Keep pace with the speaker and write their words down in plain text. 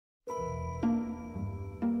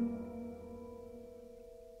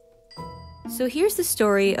So here's the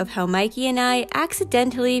story of how Mikey and I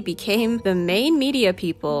accidentally became the main media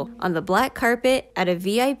people on the black carpet at a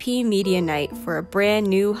VIP media night for a brand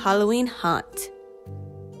new Halloween haunt.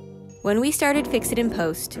 When we started Fix It in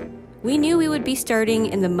Post, we knew we would be starting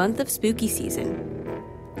in the month of spooky season.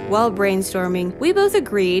 While brainstorming, we both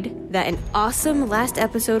agreed that an awesome last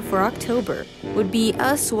episode for October would be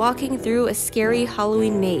us walking through a scary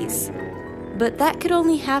Halloween maze. But that could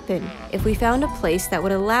only happen if we found a place that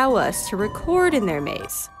would allow us to record in their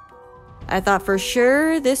maze. I thought for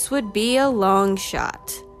sure this would be a long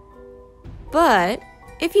shot. But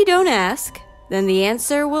if you don't ask, then the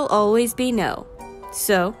answer will always be no.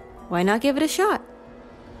 So why not give it a shot?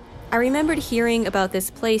 I remembered hearing about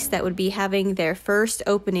this place that would be having their first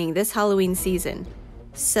opening this Halloween season.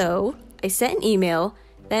 So I sent an email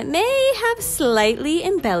that may have slightly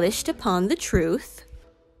embellished upon the truth.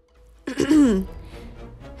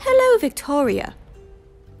 Hello, Victoria.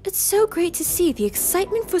 It's so great to see the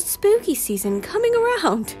excitement for spooky season coming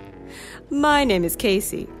around. My name is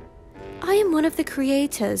Casey. I am one of the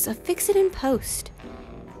creators of Fix It in Post,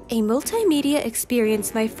 a multimedia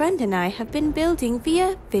experience my friend and I have been building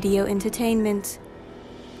via video entertainment.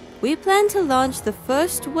 We plan to launch the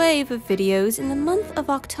first wave of videos in the month of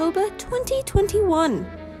October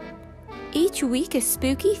 2021. Each week a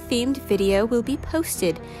spooky-themed video will be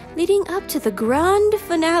posted leading up to the grand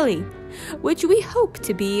finale, which we hope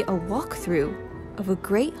to be a walkthrough of a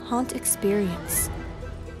great haunt experience.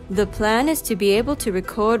 The plan is to be able to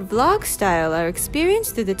record vlog-style our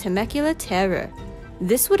experience through the Temecula Terror.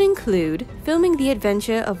 This would include filming the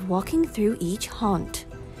adventure of walking through each haunt,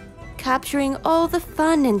 capturing all the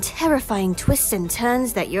fun and terrifying twists and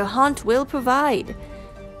turns that your haunt will provide.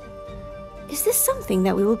 Is this something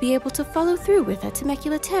that we will be able to follow through with at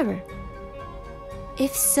Temecula Terror?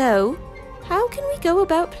 If so, how can we go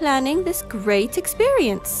about planning this great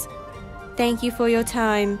experience? Thank you for your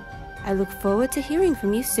time. I look forward to hearing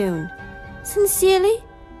from you soon. Sincerely,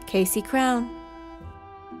 Casey Crown.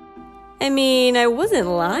 I mean, I wasn't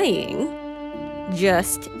lying.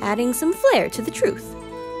 Just adding some flair to the truth.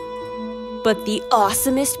 But the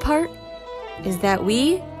awesomest part is that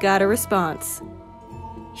we got a response.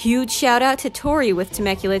 Huge shout out to Tori with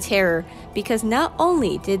Temecula Terror, because not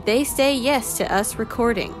only did they say yes to us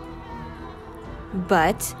recording,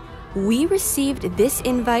 but we received this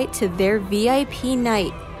invite to their VIP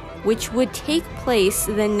night, which would take place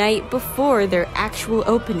the night before their actual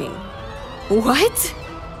opening. What?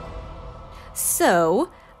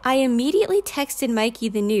 So, I immediately texted Mikey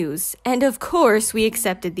the news, and of course we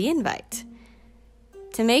accepted the invite.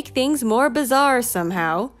 To make things more bizarre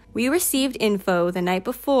somehow, we received info the night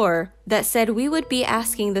before that said we would be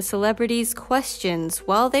asking the celebrities questions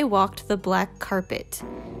while they walked the black carpet.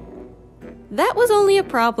 That was only a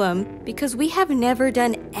problem because we have never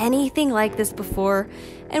done anything like this before,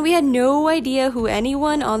 and we had no idea who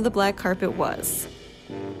anyone on the black carpet was.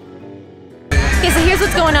 Okay, so here's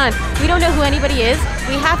what's going on. We don't know who anybody is.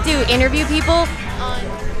 We have to interview people.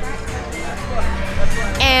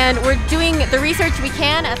 And we're doing the research we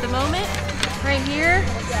can at the moment, right here.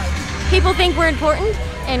 People think we're important,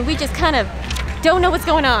 and we just kind of don't know what's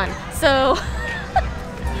going on. So,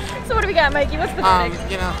 so what do we got, Mikey? What's the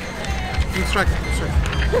verdict? You know, instructor.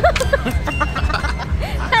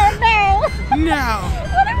 Oh no! No!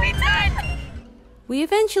 What have we done? We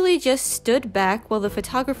eventually just stood back while the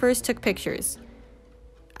photographers took pictures.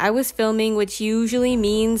 I was filming, which usually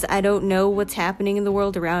means I don't know what's happening in the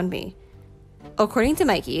world around me. According to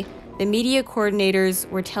Mikey, the media coordinators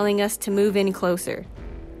were telling us to move in closer.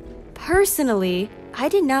 Personally, I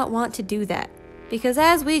did not want to do that, because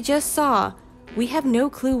as we just saw, we have no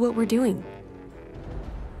clue what we're doing.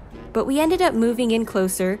 But we ended up moving in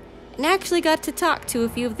closer and actually got to talk to a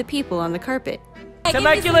few of the people on the carpet.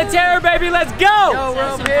 Temecula Terror, baby, let's go! Yo, we're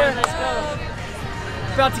over here. Let's go.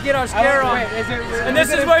 About to get our scare on. And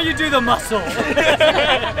this is where you do the muscle. Hey,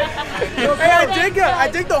 I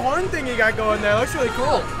dig the horn thing you got going there. It looks really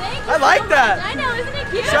cool. Thank I like that. I know, isn't it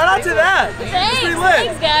cute? Shout out to that. Thanks, It's pretty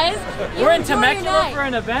lit. thanks guys. We're in Temecula for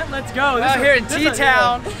an event. Let's go. Out here in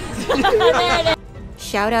T-Town.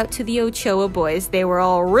 Shout out to the OCHOA boys, they were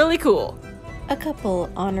all really cool. A couple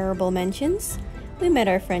honorable mentions. We met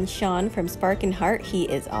our friend Sean from Spark and Heart, he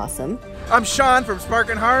is awesome. I'm Sean from Spark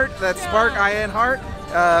and Heart. That's Spark I-N Heart.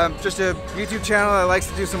 Just a YouTube channel that likes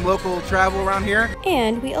to do some local travel around here.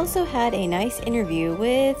 And we also had a nice interview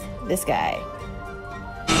with this guy.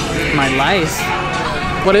 My life.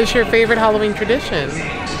 What is your favorite Halloween tradition?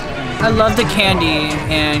 I love the candy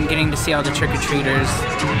and getting to see all the trick-or-treaters.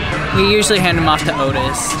 We usually hand them off to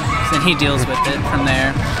Otis, and he deals with it from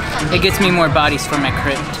there. It gets me more bodies for my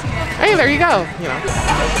crypt. Hey, there you go. You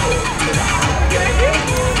know.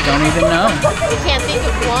 Don't even know. You can't think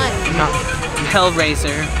of one.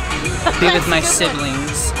 Hellraiser. Be with my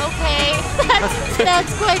siblings. Okay,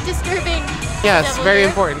 that's quite disturbing. Yes, Devil very deer.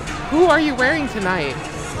 important. Who are you wearing tonight?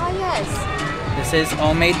 Oh yes. This is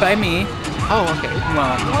all made by me. Oh, okay.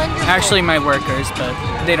 Well, Wonderful. actually my workers, but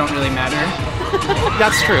they don't really matter.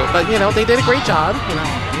 That's true, but you know, they did a great job, you know.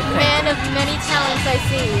 Man of many talents, I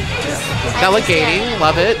see. I Delegating, understand.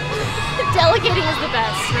 love it. Delegating is the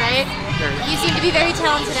best, right? You seem to be very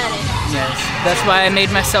talented at it. Yes, that's why I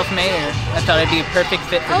made myself mayor. I thought I'd be a perfect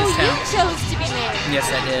fit for Oh, this you town. chose to be mayor. Yes,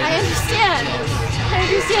 I did. I understand. I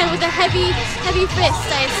understand. With a heavy fist,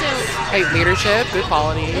 I assume. Hey, leadership, good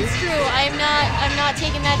qualities. It's true. I'm not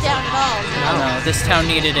taking that down at all. No. No, this town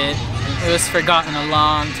needed it. It was forgotten a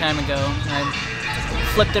long time ago. I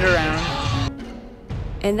flipped it around.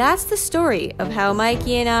 And that's the story of how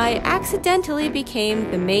Mikey and I accidentally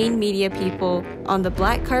became the main media people on the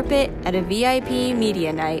black carpet at a VIP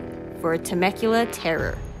media night for Temecula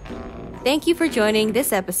Terror. Thank you for joining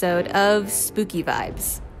this episode of Spooky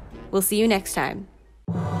Vibes. We'll see you next time.